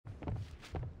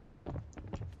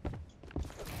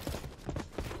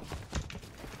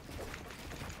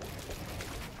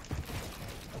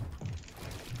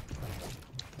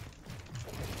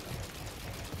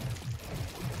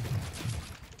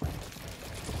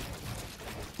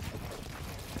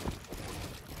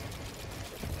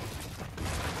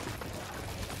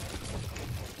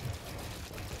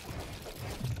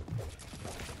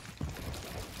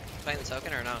claim the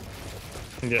token or no?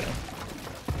 Yeah.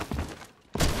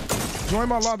 Join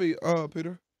my lobby,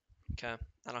 Peter. Okay.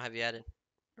 I don't have you added.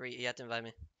 You have to invite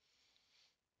me.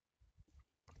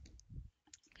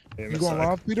 You going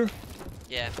live, Peter?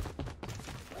 Yeah.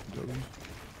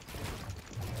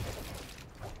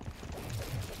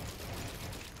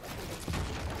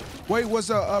 Wait, was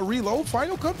a reload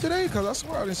final cup today? Cause I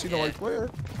swear I didn't see no white player.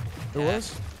 There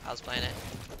was? I was playing it.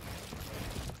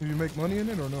 Did you make money in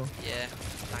it or no? Yeah,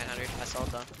 900. I sold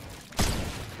them.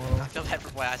 Well, I feel bad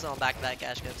for boy. I sold them back-to-back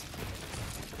cash cups.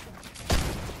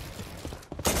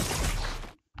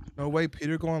 no way,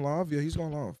 Peter going live? Yeah, he's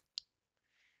going live.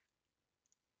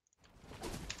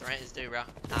 The rent is due, bro.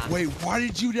 Wait, why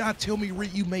did you not tell me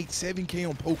you made 7K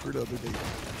on poker the other day?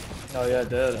 Oh yeah, I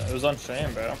did. It was on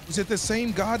shame, bro. Is it the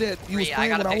same guy that you was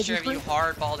playing I got when a I was picture of you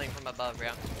hard balding from above, bro.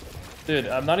 Dude,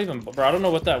 I'm not even, bro. I don't know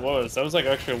what that was. That was like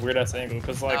actually a weird ass angle,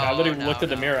 cause like I literally looked at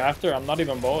the mirror after. I'm not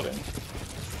even balding.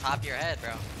 Top of your head,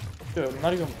 bro. Dude, I'm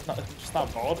not even, just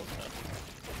not balding.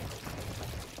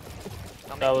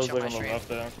 That was like on the left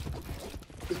there.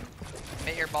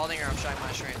 Admit you're balding or I'm showing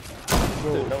my stream.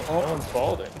 Dude, no one's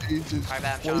balding. Alright,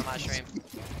 I'm showing my stream.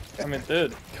 I mean,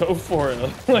 dude, go for it.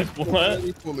 Like,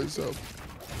 what? Pull this up.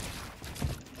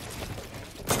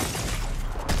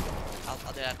 I'll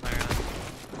do that tomorrow.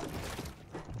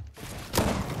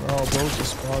 Oh, bro's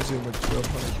just pausing with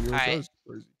 1,200 viewers. Right. That's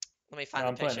crazy. Let me find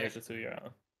I'm the picture. playing Asia too, yeah.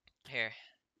 Here.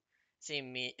 It's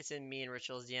in me and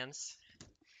Ritual's DMs.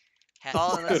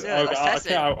 Let's do it. Okay, Let's test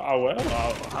it. I will.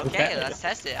 Okay, let's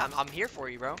test it. I'm here for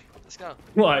you, bro. Let's go.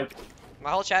 Like, my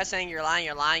whole chat's saying you're lying,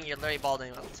 you're literally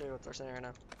balding. Let's see what they're saying right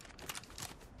now.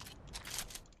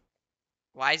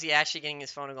 Why is he actually getting his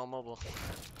phone to go mobile?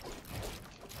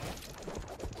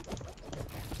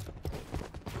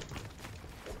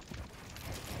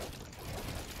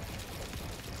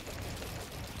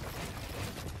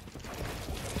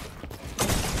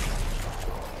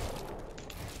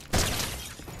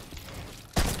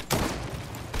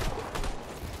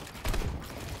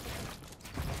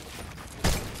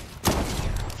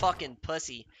 Fucking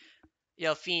pussy.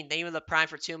 Yo, Fiend, thank you for the prime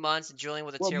for 2 months. Julian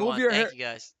with a tier 1. Thank you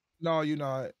guys. No, you're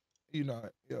not. You're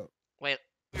not. Yo. Wait,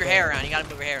 move your hair around. You gotta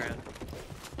move your hair around.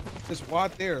 Just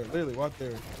walk there. Literally, walk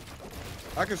there.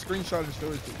 I can screenshot and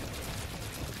show it to you.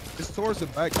 It's towards the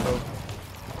back, though.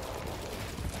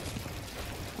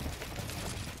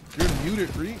 You're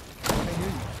muted, Reed. I can't hear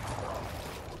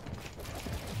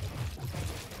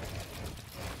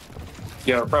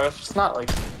you. yo, bro, it's just not like.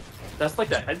 That's like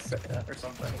the headset or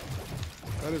something.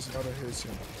 That is not a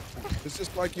headset. It's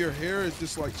just like your hair is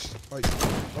just like I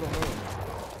don't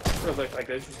know. Bro, like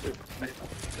it's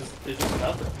just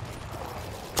nothing.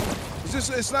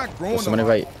 It's not growing. Someone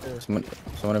invite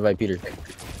Peter.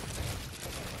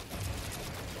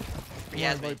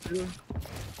 Yeah,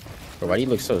 Bro, why do you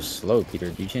look so slow, Peter?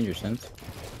 Do you change your sense?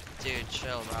 dude,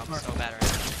 chill, bro. I'm so bad right now.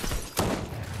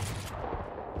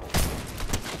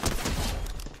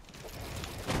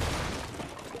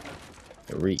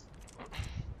 Reek.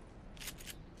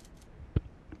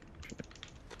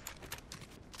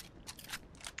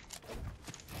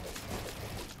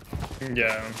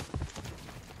 Yeah.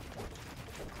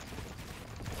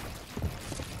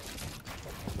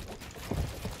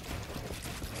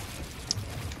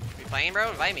 You playing, bro?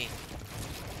 Invite me.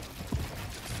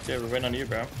 Yeah, we're waiting on you,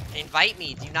 bro. Invite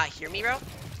me. Do you not hear me, bro?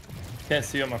 Can't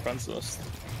see you on my friends list.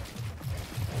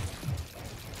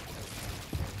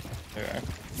 Okay.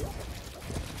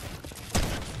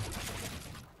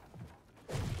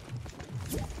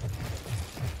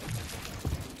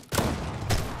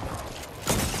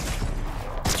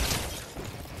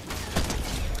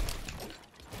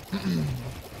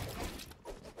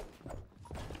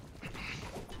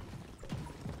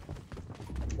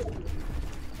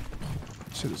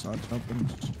 Shit is not jumping.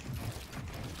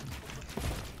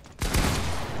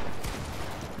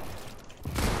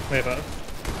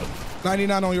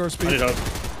 99 on your speed. I need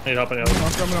help.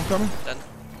 I'm coming. Done.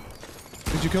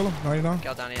 Did you kill him? 99.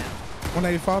 Kill down, yeah.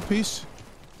 185 piece.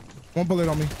 1 bullet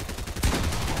on me.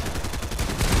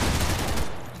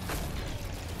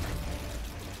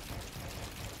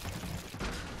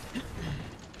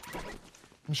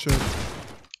 Shit.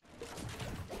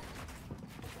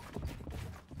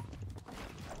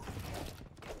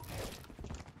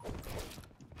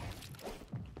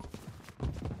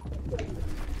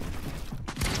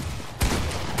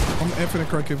 I'm infinite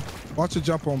cracking. Watch the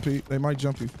jump on Pete. They might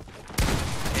jump you. It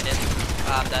is.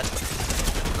 I'm dead.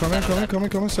 Come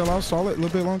in. Sell out. Solid. A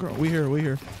little bit longer. We here.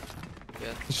 Good.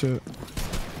 Shit.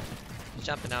 He's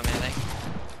jumping now, man. I think.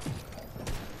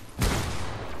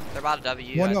 They're about a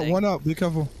W. One up. Be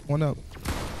careful. One up.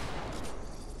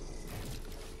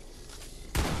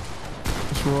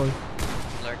 Troy.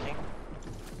 Lurking.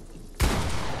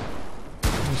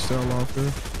 He still off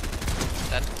there.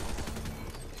 Dead.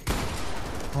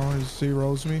 Oh, he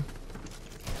zeros me.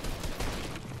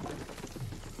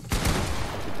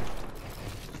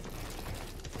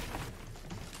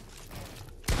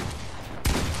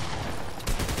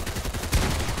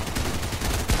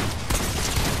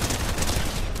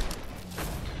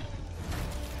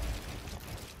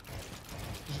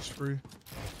 This is free.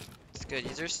 It's good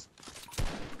users.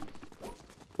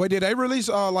 Wait, did they release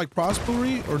like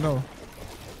Prospery or no?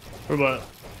 For what?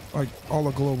 Like all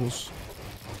the globals.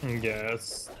 Yeah,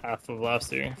 it's half of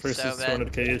last year. First So is bad.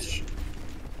 200k each.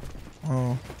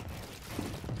 Oh,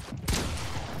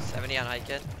 70 on high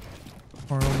kid.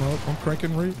 alright, I'm up. I'm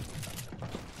cranking Reap.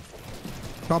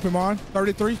 Chop him on.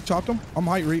 33. Chopped him. I'm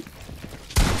height Reap.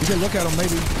 You can look at him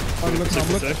maybe. Oh, look,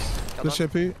 I'm looking. 66. Good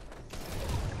shit, Pete.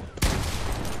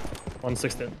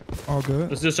 160. All good.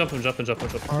 Just jump him. He's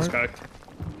Alright. cracked.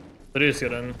 But he's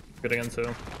getting in too.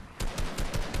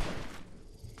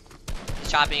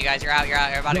 He's chopping you guys. You're out. You're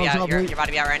about to be No, out. drop You're Reap. about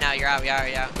to be out right now. You're out.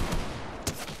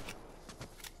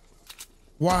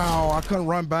 Wow, I couldn't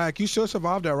run back. You should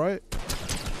survive that, right?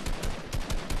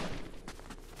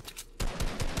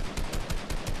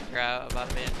 You're out. About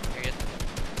to be in. You're good.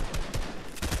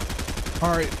 All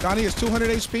right, Donnie is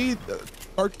 200 HP,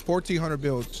 1,400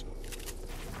 builds.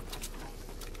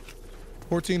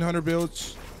 1,400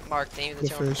 builds. Mark, team. The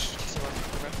fish.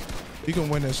 You can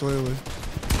win this, literally.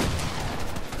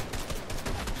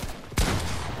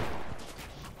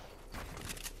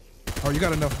 Oh, you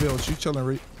got enough builds. You chilling,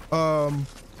 Reap. I'm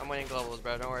winning globals,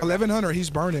 bro. Don't worry. 1,100. He's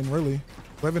burning, really.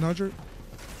 1,100.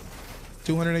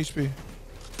 200 HP.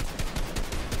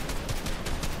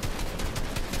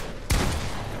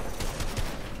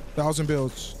 Thousand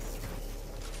builds.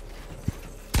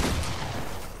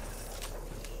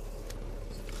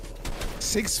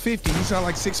 $650. He's got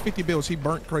like 650 builds. He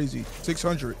burnt crazy.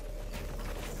 600.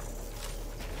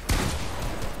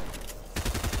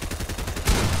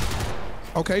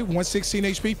 Okay, 116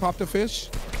 HP. Popped the fish.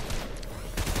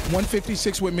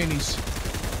 156 with minis.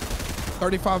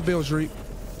 35 builds, Reap.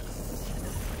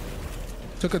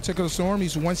 Took a tick of the storm.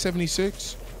 He's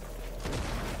 176.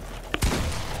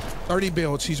 30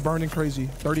 builds. He's burning crazy.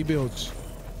 30 builds.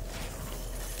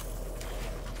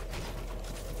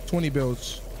 20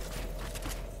 builds.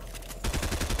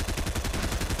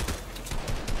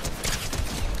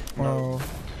 Wow.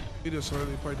 He just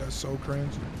literally played that so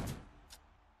cringe.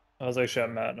 I was actually at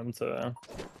Matt him to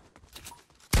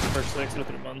first 6 to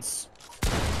 3 months.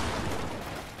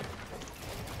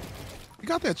 You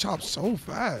got that chop so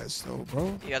fast, though,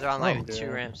 bro. You guys are on like Oh, 2 yeah.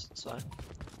 ramps. That's fine.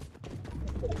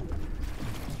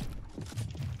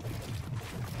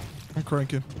 I'm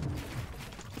cranking.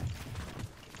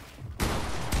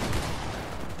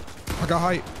 I got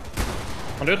height.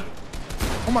 100?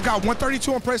 Oh my god,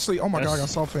 132 on Presley. Oh my Yes. god, I got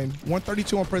soft fame.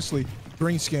 132 on Presley.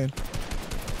 Green skin.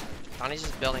 Donnie's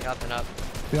just building up and up.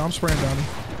 Yeah, I'm spraying Donnie.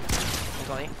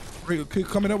 20. Wait,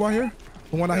 coming up right here.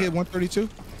 The one I hit 132.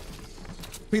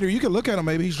 Peter, you can look at him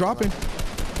maybe. He's dropping.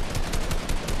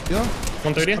 Yeah.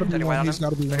 130? Gotta be 30 one. white on He's him.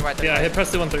 gotta be 30 one. white, 30 Yeah, I white. hit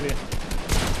Presley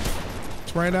 130.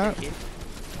 Spraying that.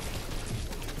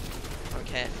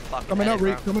 Okay. Fucking Coming up,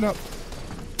 headed, Reed. Coming up.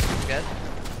 bro. Good.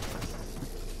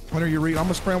 When are you Reed? I'm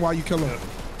gonna spray him while you kill him. Yep.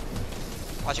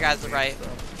 Watch your guys to the right.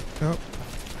 Yep.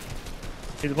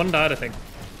 He's one died, I think.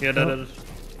 Yeah, dead. Yep.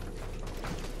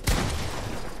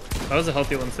 That was a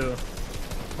healthy one too.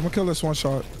 I'm gonna kill this one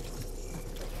shot.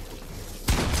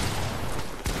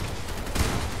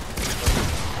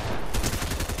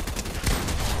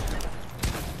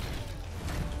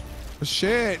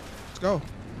 Shit. Let's go.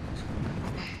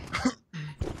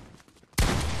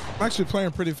 I'm actually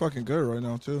playing pretty fucking good right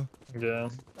now, too. Yeah.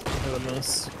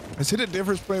 Goodness. Is it a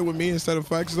difference playing with me instead of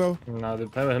Fax, though? Nah, the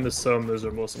playing with him is so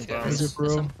miserable Is sometimes. it for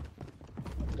real?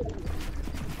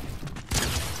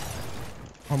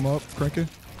 I'm up, cranking.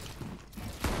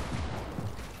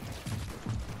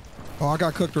 Oh, I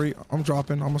got cooked, Reed. I'm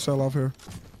dropping. I'm gonna sell off here.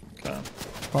 Okay.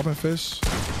 Popping fish.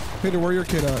 Peter, where your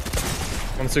kid at?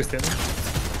 116.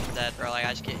 I'm dead, bro. Like, I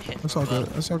just get hit. That's from all good.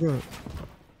 above. That's all good.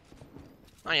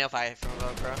 I don't know if I hit from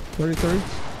above, bro. 33.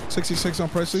 66 on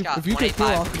Presley. He's got If you can kill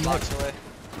 25 off, from blocks away.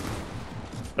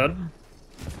 Dead.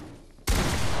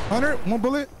 100, one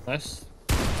bullet. Nice.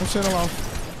 I'm setting off.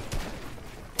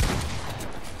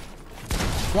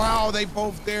 Wow, they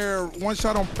both there. One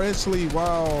shot on Presley.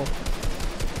 Wow.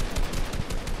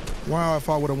 Wow, if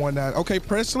I would have won that. Okay,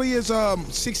 Presley is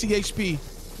 60 HP.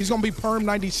 He's gonna be perm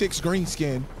 96 green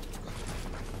skin.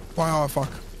 Wow,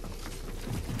 fuck.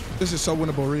 This is so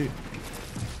winnable, Reed.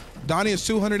 Donnie is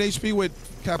 200 HP with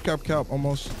cap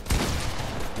almost.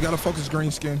 You gotta focus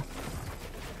green skin.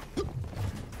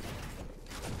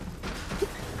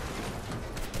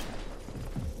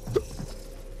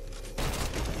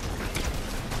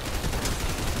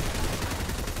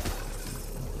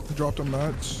 Drop them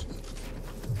nuts.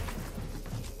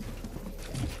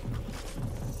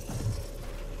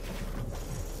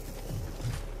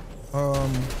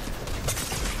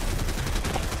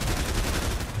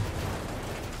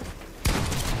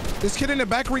 This kid in the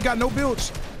bakery got no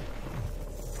builds.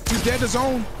 He's dead to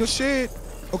zone. Good shit.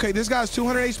 Okay, this guy's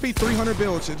 200 HP, 300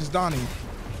 builds. It's Donnie.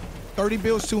 30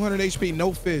 builds, 200 HP,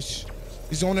 no fish.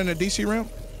 He's zoning a DC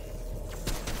ramp.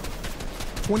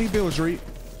 20 builds, Reed.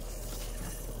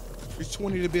 He's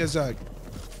 20 to be exact.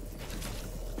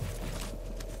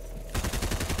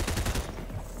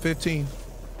 15.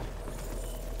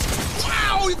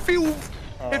 Wow,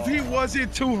 if he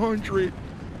wasn't 200,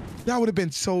 that would have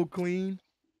been so clean.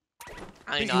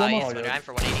 I don't even know how he's winning. I'm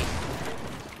for 180.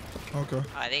 Okay.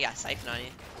 Oh, I think he got siphoned on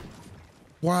you.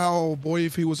 Wow, boy,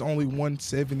 if he was only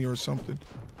 170 or something.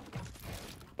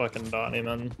 Fucking Donnie,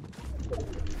 man.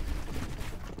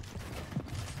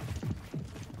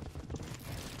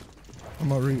 I'm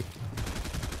gonna read.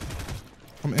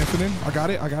 I'm infinite. I got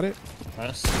it. I got it.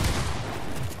 Nice.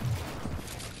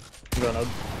 I'm going up.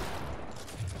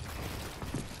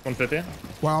 150.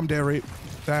 Wow, I'm dead, Reed.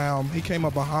 Damn, he came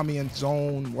up behind me in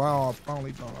zone. Wow, I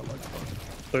finally done. I like that.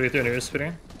 33 near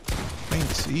spinning. Can't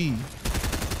see.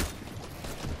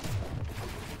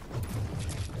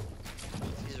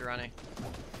 He's running.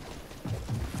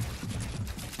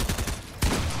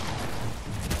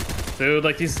 Dude,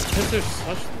 like these kids are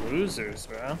such losers,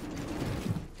 bro.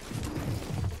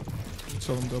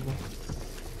 So I'm double.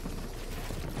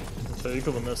 So you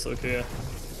could win this, okay.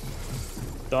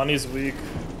 Donnie's weak.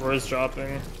 Roy's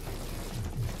dropping.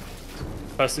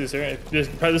 Presley's here. This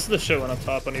is the shit one up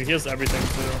top on you. He has everything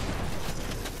too.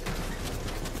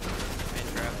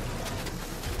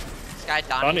 This guy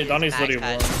Donnie's literally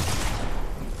one.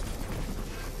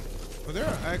 But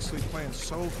they're actually playing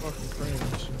so fucking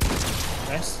crazy.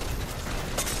 Nice.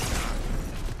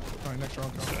 All right, next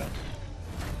round. Yeah.